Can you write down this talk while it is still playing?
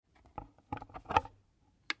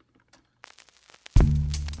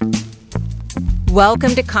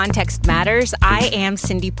Welcome to Context Matters. I am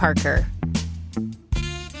Cindy Parker.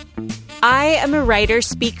 I am a writer,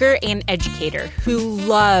 speaker, and educator who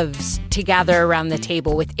loves to gather around the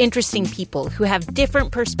table with interesting people who have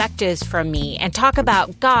different perspectives from me and talk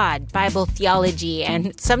about God, Bible theology,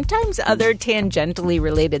 and sometimes other tangentially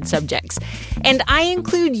related subjects. And I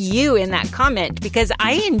include you in that comment because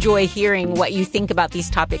I enjoy hearing what you think about these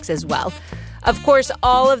topics as well. Of course,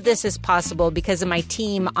 all of this is possible because of my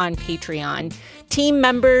team on Patreon. Team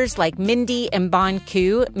members like Mindy and Bon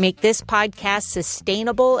Ku make this podcast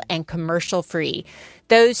sustainable and commercial-free.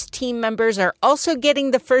 Those team members are also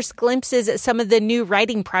getting the first glimpses at some of the new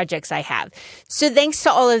writing projects I have. So thanks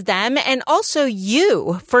to all of them and also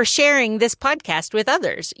you for sharing this podcast with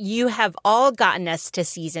others. You have all gotten us to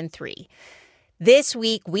season 3. This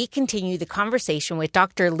week, we continue the conversation with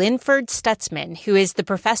Dr. Linford Stutzman, who is the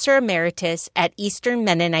professor emeritus at Eastern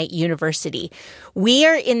Mennonite University. We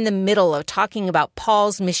are in the middle of talking about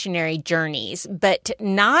Paul's missionary journeys, but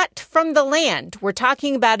not from the land. We're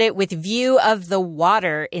talking about it with view of the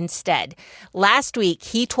water instead. Last week,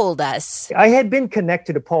 he told us, I had been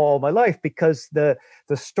connected to Paul all my life because the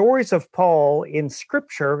stories of Paul in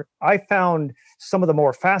Scripture, I found some of the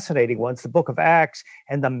more fascinating ones, the book of Acts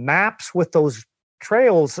and the maps with those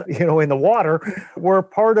trails, in the water were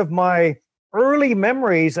part of my early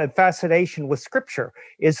memories and fascination with Scripture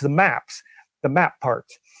is the maps, the map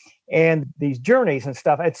parts and these journeys and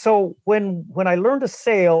stuff. And so when I learned to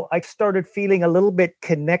sail, I started feeling a little bit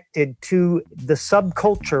connected to the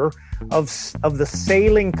subculture of the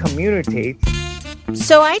sailing community.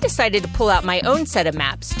 So I decided to pull out my own set of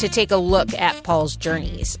maps to take a look at Paul's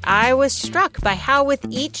journeys. I was struck by how with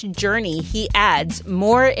each journey he adds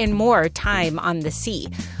more and more time on the sea.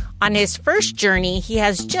 On his first journey, he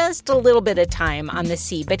has just a little bit of time on the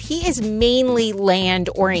sea, but he is mainly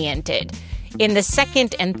land-oriented. In the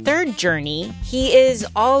second and third journey, he is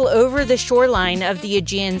all over the shoreline of the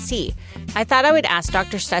Aegean Sea. I thought I would ask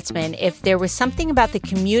Dr. Stutzman if there was something about the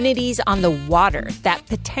communities on the water that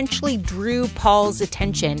potentially drew Paul's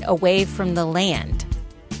attention away from the land.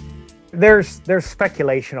 There's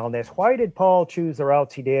speculation on this. Why did Paul choose the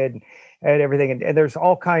routes he did and everything? And there's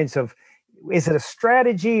all kinds of, is it a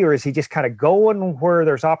strategy or is he just kind of going where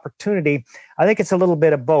there's opportunity? I think it's a little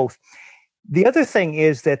bit of both. The other thing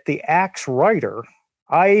is that the Acts writer,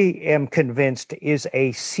 I am convinced, is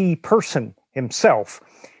a sea person himself.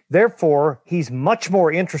 Therefore, he's much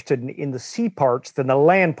more interested in the sea parts than the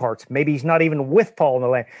land parts. Maybe he's not even with Paul in the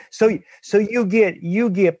land. So you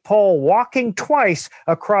get Paul walking twice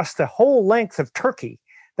across the whole length of Turkey.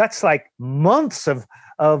 That's like months of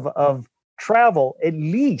travel, at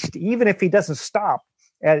least, even if he doesn't stop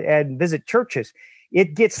and visit churches.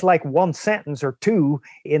 It gets like one sentence or two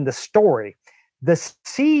in the story. The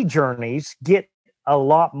sea journeys get a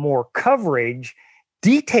lot more coverage,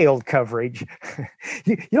 detailed coverage.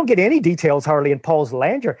 You don't get any details hardly in Paul's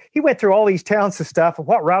land journey. He went through all these towns and stuff and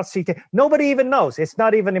what routes he took. Nobody even knows. It's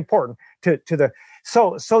not even important to the.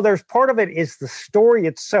 So there's part of it is the story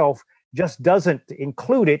itself just doesn't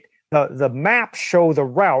include it. The maps show the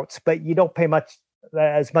routes, but you don't pay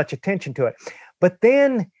as much attention to it. But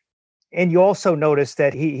then. And you also notice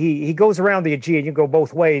that he goes around the Aegean. You go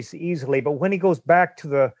both ways easily, but when he goes back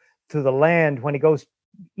to the land, when he goes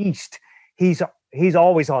east, he's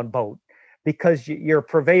always on boat because your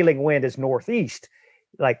prevailing wind is northeast,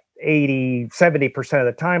 like 70% of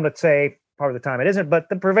the time. Let's say part of the time it isn't, but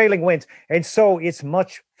the prevailing winds, and so it's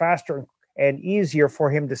much faster and easier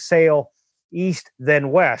for him to sail east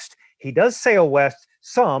than west. He does sail west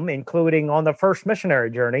some, including on the first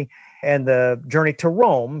missionary journey. And the journey to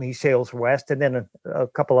Rome, he sails west, and then a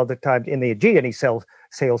couple other times in the Aegean, he sails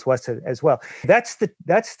west as well. That's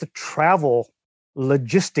the travel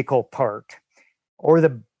logistical part, or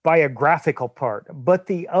the biographical part. But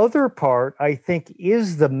the other part, I think,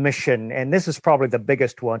 is the mission, and this is probably the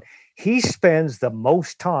biggest one. He spends the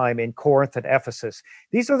most time in Corinth and Ephesus.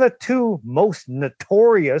 These are the two most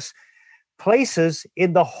notorious places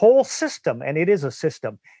in the whole system, and it is a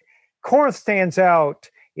system. Corinth stands out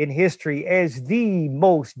in history as the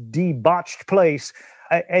most debauched place,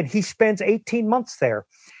 and he spends 18 months there.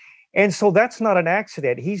 And so that's not an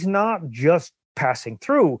accident. He's not just passing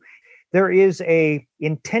through. There is a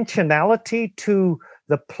intentionality to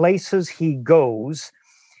the places he goes,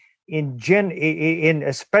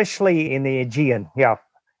 especially in the Aegean,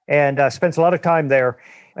 and spends a lot of time there.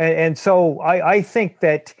 And so I think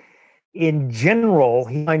that in general,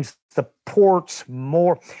 he finds the ports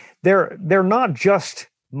more. They're not just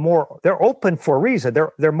more, they're open for a reason.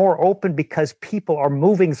 They're more open because people are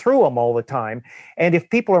moving through them all the time. And if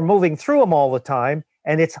people are moving through them all the time,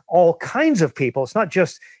 and it's all kinds of people, it's not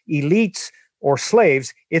just elites or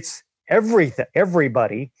slaves. It's everything.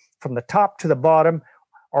 Everybody from the top to the bottom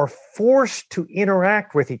are forced to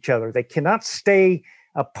interact with each other. They cannot stay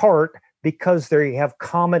apart because they have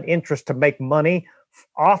common interest to make money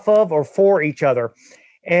off of or for each other.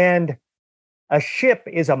 And a ship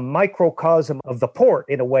is a microcosm of the port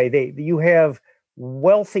in a way. You have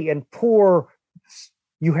wealthy and poor,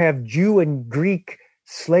 you have Jew and Greek,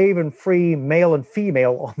 slave and free, male and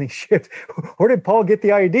female on these ships. Where did Paul get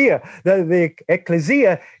the idea that the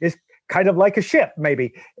ecclesia is kind of like a ship,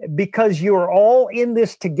 maybe? Because you're all in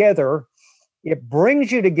this together. It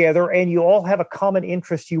brings you together, and you all have a common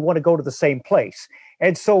interest. You want to go to the same place.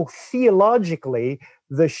 And so theologically,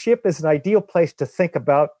 the ship is an ideal place to think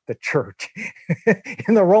about the church.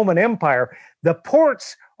 In the Roman Empire, the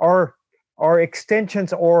ports are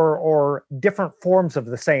extensions or different forms of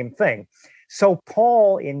the same thing. So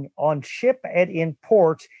Paul on ship and in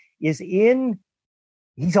ports he's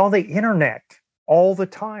on the internet all the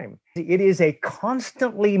time. It is a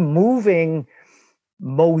constantly moving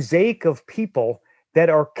mosaic of people that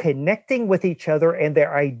are connecting with each other, and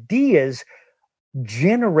their ideas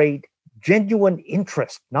generate genuine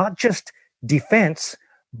interest, not just defense,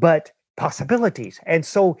 but possibilities. And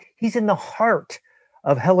so he's in the heart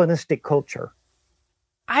of Hellenistic culture.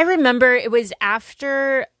 I remember it was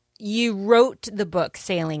after you wrote the book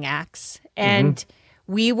Sailing Acts, and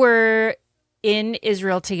we were in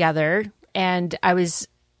Israel together, and I was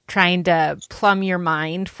trying to plumb your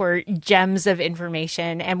mind for gems of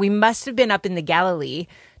information, and we must have been up in the Galilee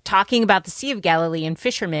talking about the Sea of Galilee and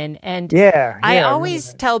fishermen. And I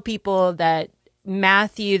always tell people that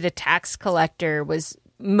Matthew, the tax collector, was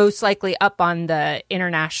most likely up on the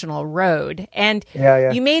international road. And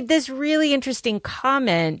you made this really interesting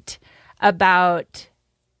comment about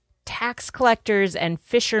tax collectors and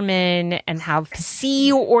fishermen and how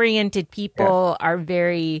sea-oriented people are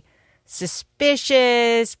very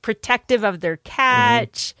suspicious, protective of their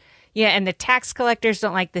catch. And the tax collectors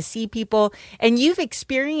don't like the sea people. And you've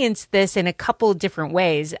experienced this in a couple different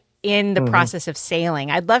ways in the process of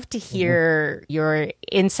sailing. I'd love to hear your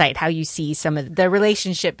insight, how you see some of the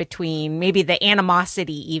relationship between maybe the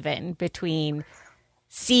animosity even between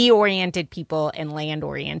sea-oriented people and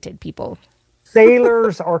land-oriented people.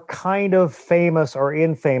 Sailors are kind of famous or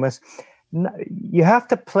infamous. You have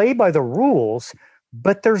to play by the rules,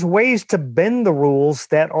 but there's ways to bend the rules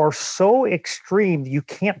that are so extreme you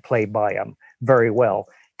can't play by them very well.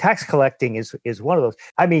 Tax collecting is one of those.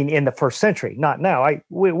 I mean, in the first century, not now.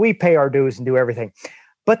 We pay our dues and do everything.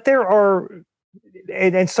 But there are,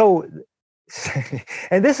 and so,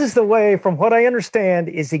 and this is the way, from what I understand,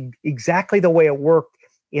 is exactly the way it worked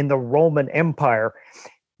in the Roman Empire,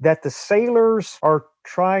 that the sailors are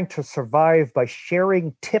trying to survive by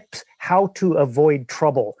sharing tips how to avoid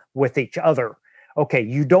trouble with each other. Okay,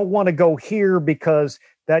 you don't want to go here because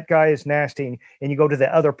that guy is nasty, and you go to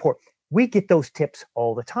the other port. We get those tips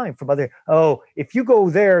all the time from other. Oh, if you go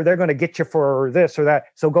there, they're going to get you for this or that.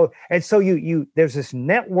 So go. And so you there's this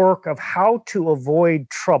network of how to avoid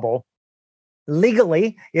trouble.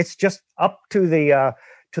 Legally, it's just up to the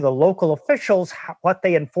local officials what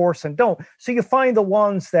they enforce and don't. So you find the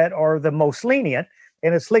ones that are the most lenient,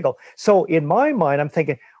 and it's legal. So in my mind, I'm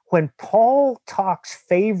thinking, when Paul talks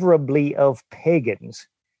favorably of pagans,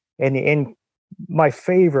 and in my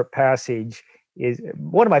favorite passage is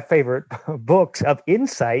one of my favorite books of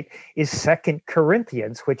insight is 2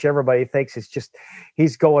 Corinthians, which everybody thinks is just,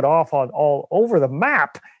 he's going off on all over the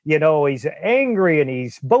map. You know, he's angry and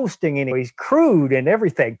he's boasting and he's crude and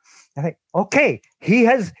everything. I think, okay, he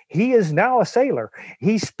is now a sailor.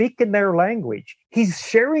 He's speaking their language. He's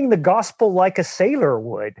sharing the gospel like a sailor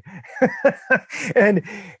would. and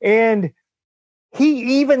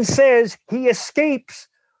he even says he escapes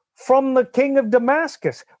from the king of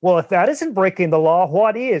Damascus. Well, if that isn't breaking the law,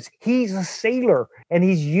 what is? He's a sailor, and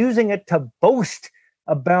he's using it to boast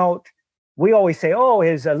about. We always say, oh,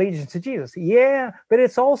 his allegiance to Jesus. Yeah, but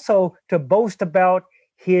it's also to boast about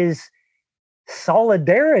his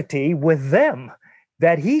solidarity with them,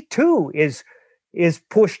 that he too is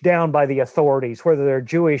pushed down by the authorities, whether they're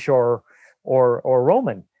Jewish or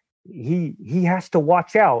Roman. He has to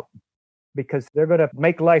watch out, because they're going to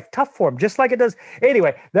make life tough for him, just like it does.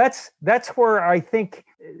 Anyway, that's where I think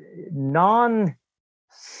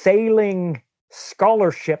non-sailing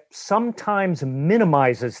scholarship sometimes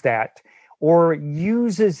minimizes that or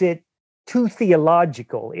uses it too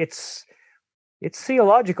theological. It's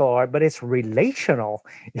theological, but it's relational.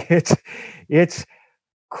 It's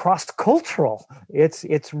cross-cultural.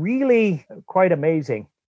 It's really quite amazing.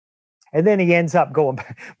 And then he ends up going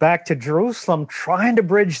back to Jerusalem, trying to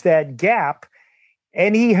bridge that gap.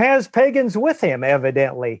 And he has pagans with him,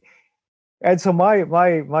 evidently. And so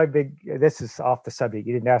my big, this is off the subject.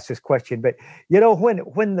 You didn't ask this question, but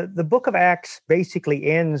when the book of Acts basically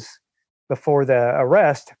ends before the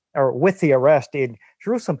arrest or with the arrest in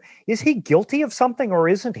Jerusalem, is he guilty of something or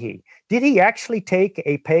isn't he? Did he actually take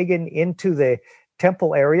a pagan into the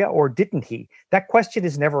temple area or didn't he? That question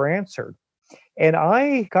is never answered. And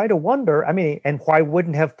I kind of wonder, and why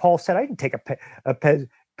wouldn't have Paul said, I didn't take a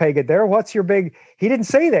pagan there? What's your big... He didn't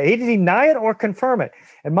say that. He didn't deny it or confirm it.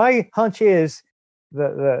 And my hunch is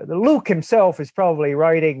the Luke himself is probably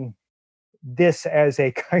writing this as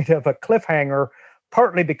a kind of a cliffhanger,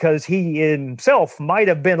 partly because he himself might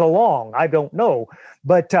have been along. I don't know.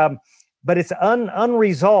 But it's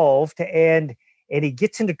unresolved, and he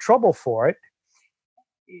gets into trouble for it.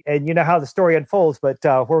 And you know how the story unfolds, but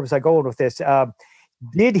where was I going with this?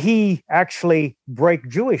 Did he actually break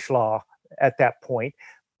Jewish law at that point?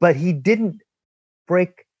 But he didn't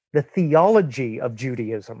break the theology of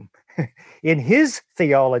Judaism. In his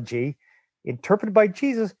theology, interpreted by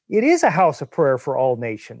Jesus, it is a house of prayer for all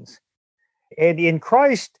nations. And in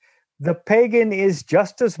Christ, the pagan is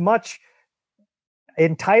just as much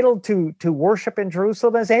entitled to worship in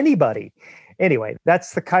Jerusalem as anybody. Anyway,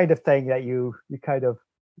 that's the kind of thing that you kind of...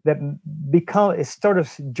 that it sort of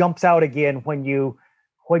jumps out again when you've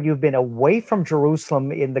been away from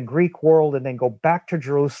Jerusalem in the Greek world and then go back to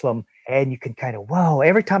Jerusalem, and you can kind of, wow,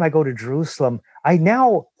 every time I go to Jerusalem, I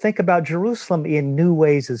now think about Jerusalem in new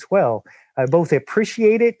ways as well. I both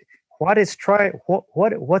appreciate it, what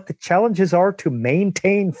the challenges are to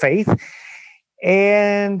maintain faith,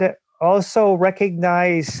 and also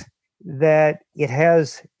recognize that it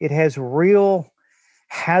has real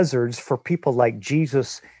hazards for people like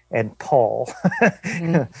Jesus and Paul.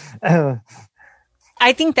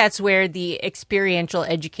 I think that's where the experiential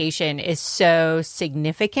education is so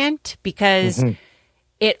significant, because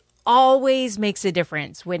it always makes a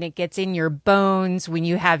difference when it gets in your bones, when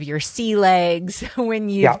you have your sea legs, when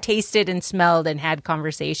you've tasted and smelled and had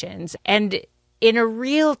conversations. And in a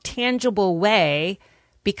real tangible way,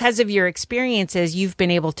 because of your experiences, you've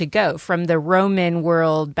been able to go from the Roman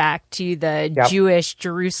world back to the Jewish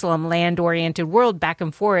Jerusalem land-oriented world, back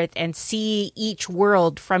and forth, and see each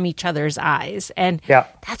world from each other's eyes. And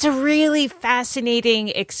that's a really fascinating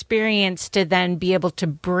experience to then be able to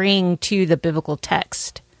bring to the biblical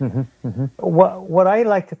text. What I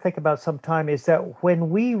like to think about sometime is that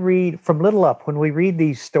when we read from little up, when we read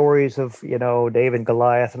these stories of, David and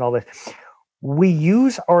Goliath and all this, we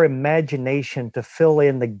use our imagination to fill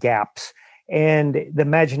in the gaps. And the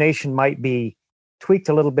imagination might be tweaked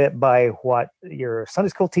a little bit by what your Sunday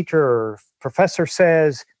school teacher or professor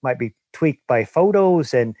says, might be tweaked by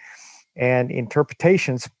photos and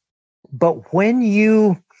interpretations. But when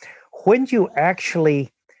you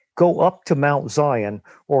actually go up to Mount Zion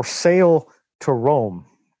or sail to Rome,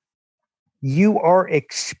 you are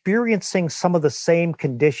experiencing some of the same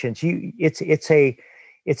conditions.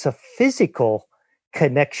 It's a physical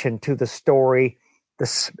connection to the story.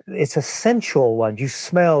 It's a sensual one. You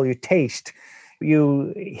smell, you taste,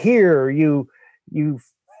 you hear, you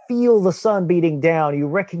feel the sun beating down. You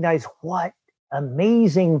recognize what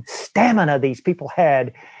amazing stamina these people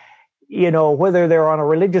had, whether they're on a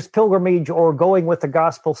religious pilgrimage or going with the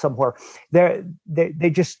gospel somewhere. They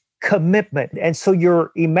just commitment. And so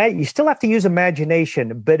you still have to use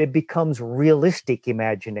imagination, but it becomes realistic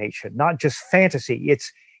imagination, not just fantasy.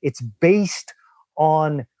 It's based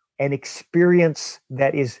on an experience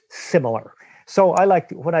that is similar. So I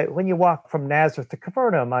like when you walk from Nazareth to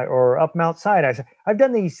Capernaum or up Mount Sinai. I've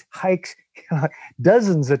done these hikes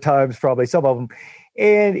dozens of times, probably some of them,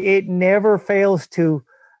 and it never fails to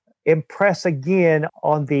impress again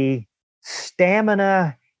on the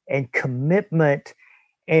stamina and commitment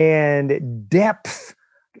and depth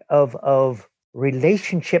of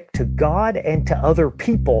relationship to God and to other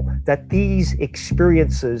people that these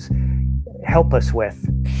experiences help us with.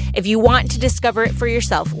 If you want to discover it for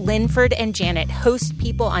yourself, Linford and Janet host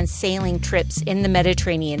people on sailing trips in the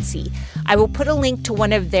Mediterranean Sea. I will put a link to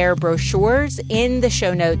one of their brochures in the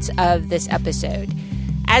show notes of this episode.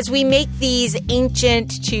 As we make these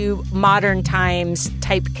ancient to modern times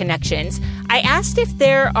type connections, I asked if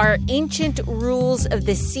there are ancient rules of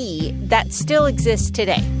the sea that still exist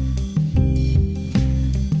today.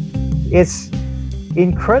 It's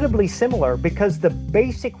incredibly similar because the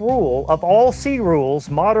basic rule of all sea rules,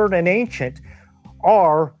 modern and ancient,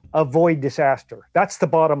 are avoid disaster. That's the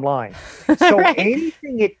bottom line. So right.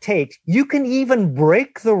 Anything it takes, you can even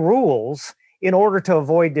break the rules in order to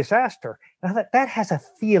avoid disaster. Now that has a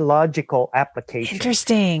theological application.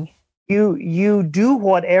 Interesting. You do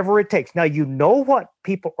whatever it takes. Now, you know what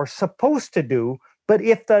people are supposed to do, But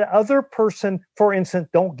if the other person, for instance,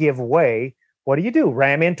 don't give way, what do?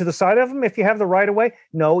 Ram into the side of them if you have the right of way?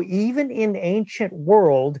 No, even in ancient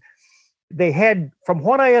world, they had, from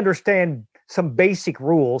what I understand, some basic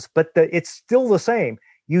rules, but it's still the same.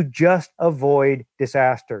 You just avoid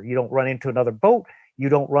disaster. You don't run into another boat. You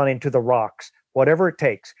don't run into the rocks, whatever it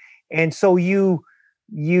takes. And so you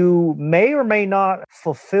may or may not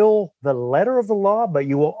fulfill the letter of the law, but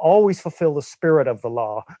you will always fulfill the spirit of the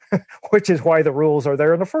law, which is why the rules are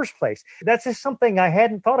there in the first place. That's just something I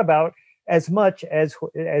hadn't thought about as much as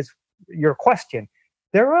your question.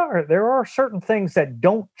 There are certain things that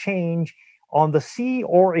don't change on the sea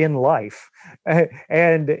or in life,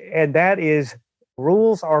 and that is,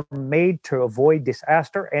 rules are made to avoid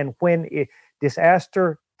disaster, and when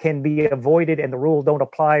disaster can be avoided and the rule don't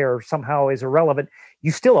apply or somehow is irrelevant,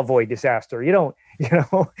 you still avoid disaster. You don't,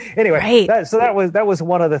 anyway. Right. That was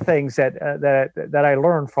one of the things that I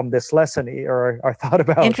learned from this lesson, or I thought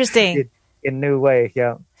about. Interesting. In a new way.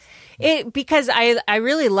 Yeah. Because I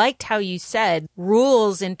really liked how you said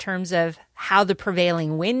rules in terms of how the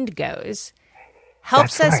prevailing wind goes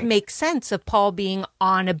helps us make sense of Paul being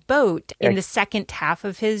on a boat in the second half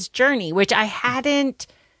of his journey, which I hadn't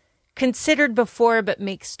considered before, but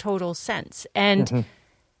makes total sense. And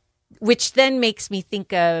which then makes me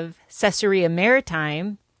think of Caesarea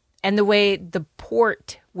Maritime and the way the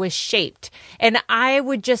port was shaped. And I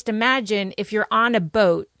would just imagine if you're on a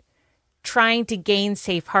boat trying to gain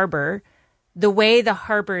safe harbor, the way the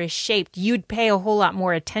harbor is shaped, you'd pay a whole lot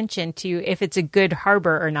more attention to if it's a good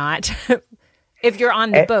harbor or not. If you're on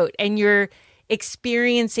the boat and you're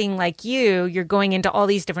experiencing, like you're going into all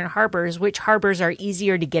these different harbors, which harbors are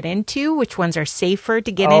easier to get into, which ones are safer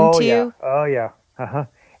to get into. Yeah. Oh, yeah. Uh-huh.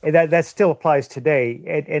 And that still applies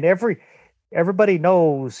today. And everybody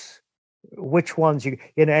knows which ones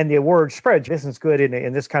and the word spreads. This is good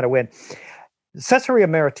in this kind of wind. Caesarea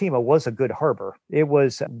Maritima was a good harbor. It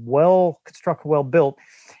was well constructed, well built.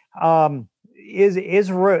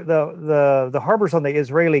 Israel, the harbors on the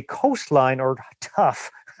Israeli coastline are tough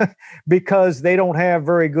because they don't have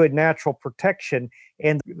very good natural protection,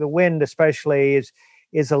 and the wind especially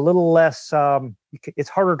is a little less. It's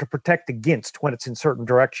harder to protect against when it's in certain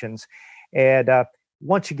directions. And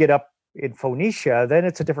once you get up in Phoenicia, then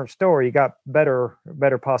it's a different story. You got better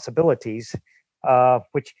possibilities,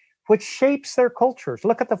 which shapes their cultures.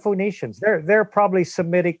 Look at the Phoenicians. They're probably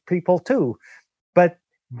Semitic people too, but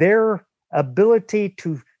their ability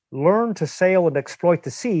to learn to sail and exploit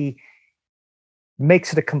the sea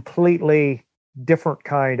makes it a completely different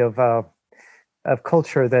kind of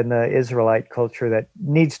culture than the Israelite culture that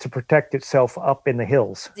needs to protect itself up in the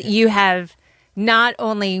hills. You have not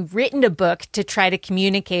only written a book to try to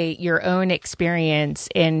communicate your own experience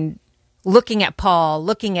in looking at Paul,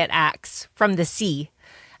 looking at Acts from the sea,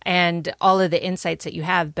 and all of the insights that you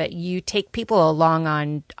have, but you take people along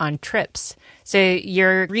on trips. So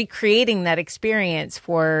you're recreating that experience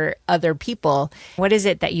for other people. What is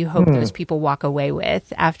it that you hope those people walk away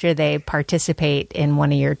with after they participate in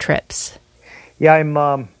one of your trips? Yeah,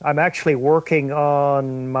 I'm actually working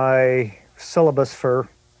on my syllabus for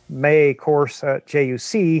May course at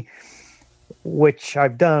JUC, which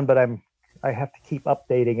I've done, but I have to keep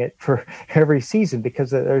updating it for every season because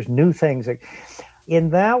there's new things.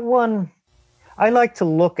 In that one, I like to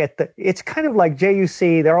look at it's kind of like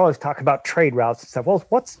JUC. They're always talking about trade routes and stuff. Well,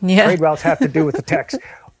 what's trade routes have to do with the text?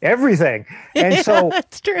 Everything. And so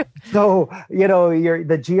that's true. So,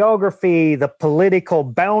 the geography, the political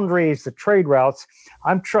boundaries, the trade routes,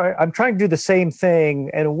 I'm trying to do the same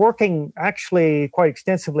thing and working actually quite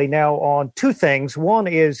extensively now on two things. One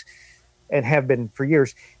is, and have been for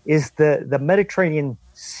years, is the Mediterranean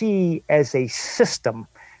Sea as a system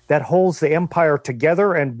that holds the empire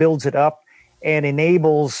together and builds it up and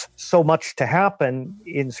enables so much to happen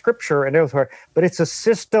in Scripture and elsewhere. But it's a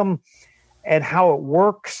system and how it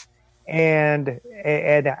works and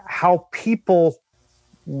how people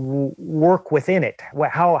work within it,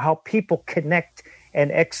 how people connect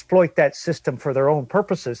and exploit that system for their own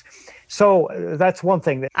purposes. So that's one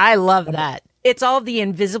thing. I love that. It's all the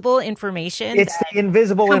invisible information. It's the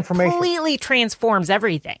invisible information. Completely transforms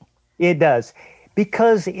everything. It does.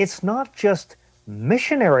 Because it's not just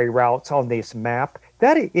missionary routes on this map.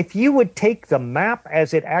 That if you would take the map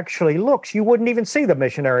as it actually looks, you wouldn't even see the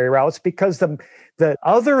missionary routes because the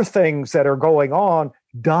other things that are going on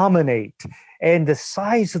dominate. And the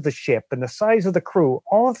size of the ship and the size of the crew,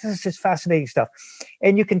 all of this is fascinating stuff.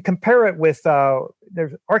 And you can compare it with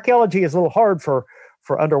archaeology is a little hard for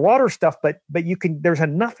underwater stuff, but there's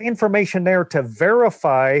enough information there to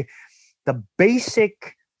verify the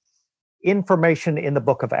basic information in the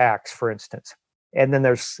book of Acts, for instance. And then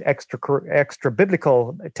there's extra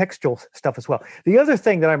biblical textual stuff as well. The other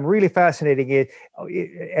thing that I'm really fascinated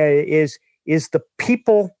is the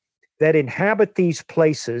people that inhabit these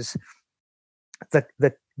places,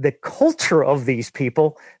 the culture of these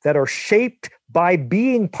people that are shaped by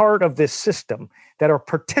being part of this system, that are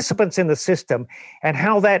participants in the system, and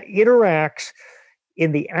how that interacts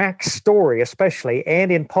in the Acts story, especially,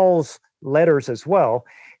 and in Paul's letters as well,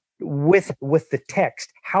 with the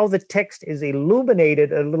text, how the text is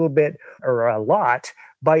illuminated a little bit or a lot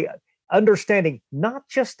by understanding not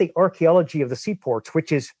just the archaeology of the seaports,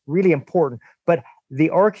 which is really important, but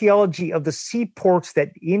the archaeology of the seaports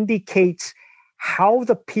that indicates how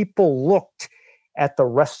the people looked at the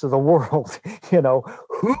rest of the world.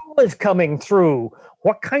 Who is coming through,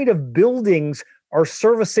 what kind of buildings are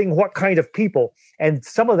servicing what kind of people. And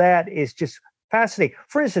some of that is just fascinating.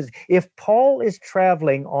 For instance, if Paul is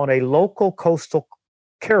traveling on a local coastal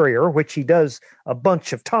carrier, which he does a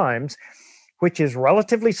bunch of times, which is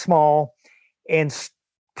relatively small and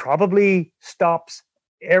probably stops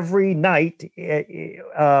every night in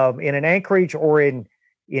an anchorage or in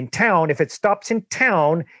town, if it stops in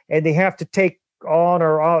town and they have to take on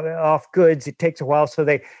or off goods, it takes a while. So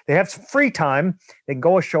they have some free time. They can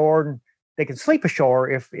go ashore and they can sleep ashore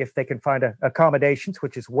if they can find accommodations,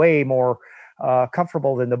 which is way more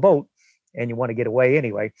comfortable than the boat, and you want to get away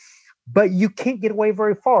anyway. But you can't get away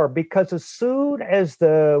very far, because as soon as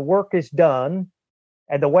the work is done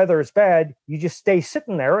and the weather is bad, you just stay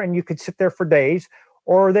sitting there, and you could sit there for days.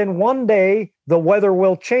 Or then one day the weather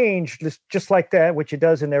will change just like that, which it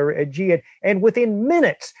does in the Aegean. And within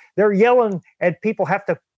minutes, they're yelling, and people have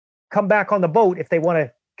to come back on the boat if they want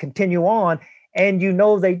to continue on. And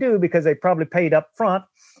they do, because they probably paid up front.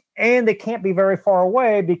 And they can't be very far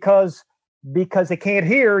away because they can't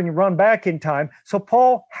hear, and you run back in time. So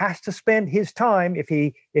Paul has to spend his time,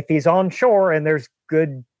 if he's on shore, and there's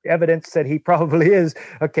good evidence that he probably is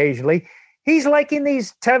occasionally, he's like in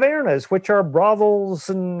these tavernas, which are brothels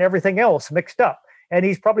and everything else mixed up. And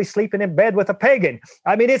he's probably sleeping in bed with a pagan.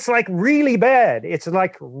 I mean, it's like really bad. It's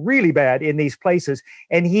like really bad in these places.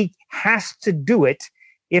 And he has to do it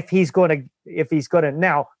if he's going to.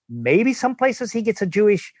 Now, maybe some places he gets a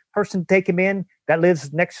Jewish person to take him in that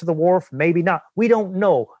lives next to the wharf. Maybe not. We don't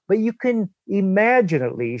know. But you can imagine,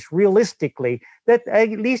 at least realistically, that at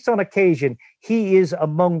least on occasion, he is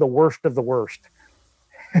among the worst of the worst.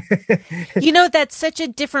 That's such a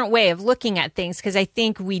different way of looking at things, because I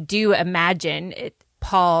think we do imagine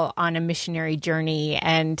Paul on a missionary journey,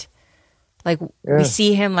 and we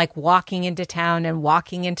see him walking into town and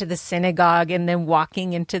walking into the synagogue and then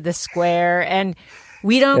walking into the square, and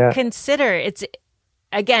we don't consider it's,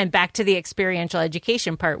 again, back to the experiential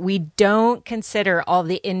education part. We don't consider all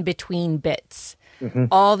the in-between bits,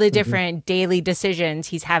 all the different daily decisions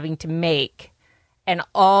he's having to make, and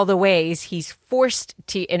all the ways he's forced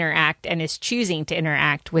to interact and is choosing to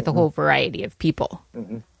interact with a whole variety of people.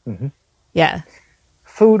 Yeah.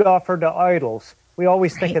 Food offered to idols. We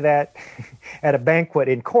always think of that at a banquet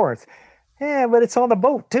in Corinth. Yeah, but it's on the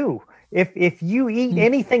boat too. If you eat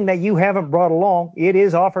anything that you haven't brought along, it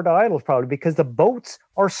is offered to idols, probably, because the boats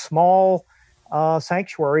are small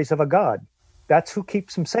sanctuaries of a god. That's who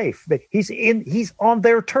keeps him safe. He's on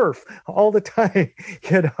their turf all the time,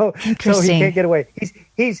 so he can't get away.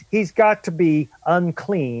 He's got to be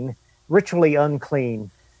unclean, ritually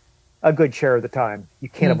unclean, a good share of the time. You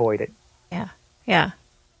can't avoid it. Yeah.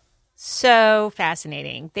 So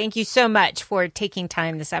fascinating. Thank you so much for taking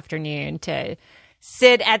time this afternoon to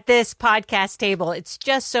sit at this podcast table. It's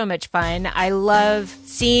just so much fun. I love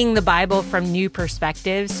seeing the Bible from new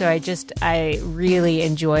perspectives. So I really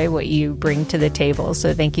enjoy what you bring to the table.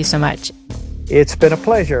 So thank you so much. It's been a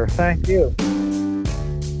pleasure. Thank you.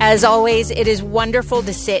 As always, it is wonderful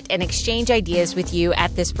to sit and exchange ideas with you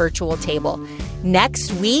at this virtual table.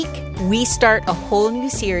 Next week, we start a whole new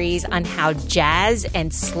series on how jazz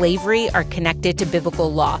and slavery are connected to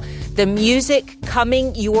biblical law. The music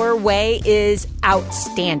coming your way is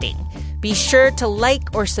outstanding. Be sure to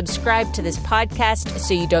like or subscribe to this podcast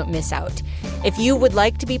so you don't miss out. If you would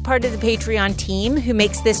like to be part of the Patreon team who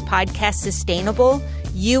makes this podcast sustainable,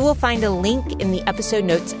 you will find a link in the episode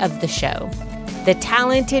notes of the show. The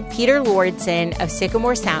talented Peter Lordson of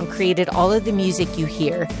Sycamore Sound created all of the music you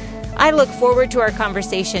hear. I look forward to our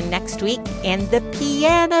conversation next week and the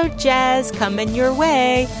piano jazz coming your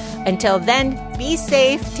way. Until then, be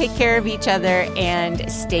safe, take care of each other,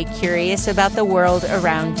 and stay curious about the world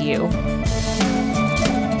around you.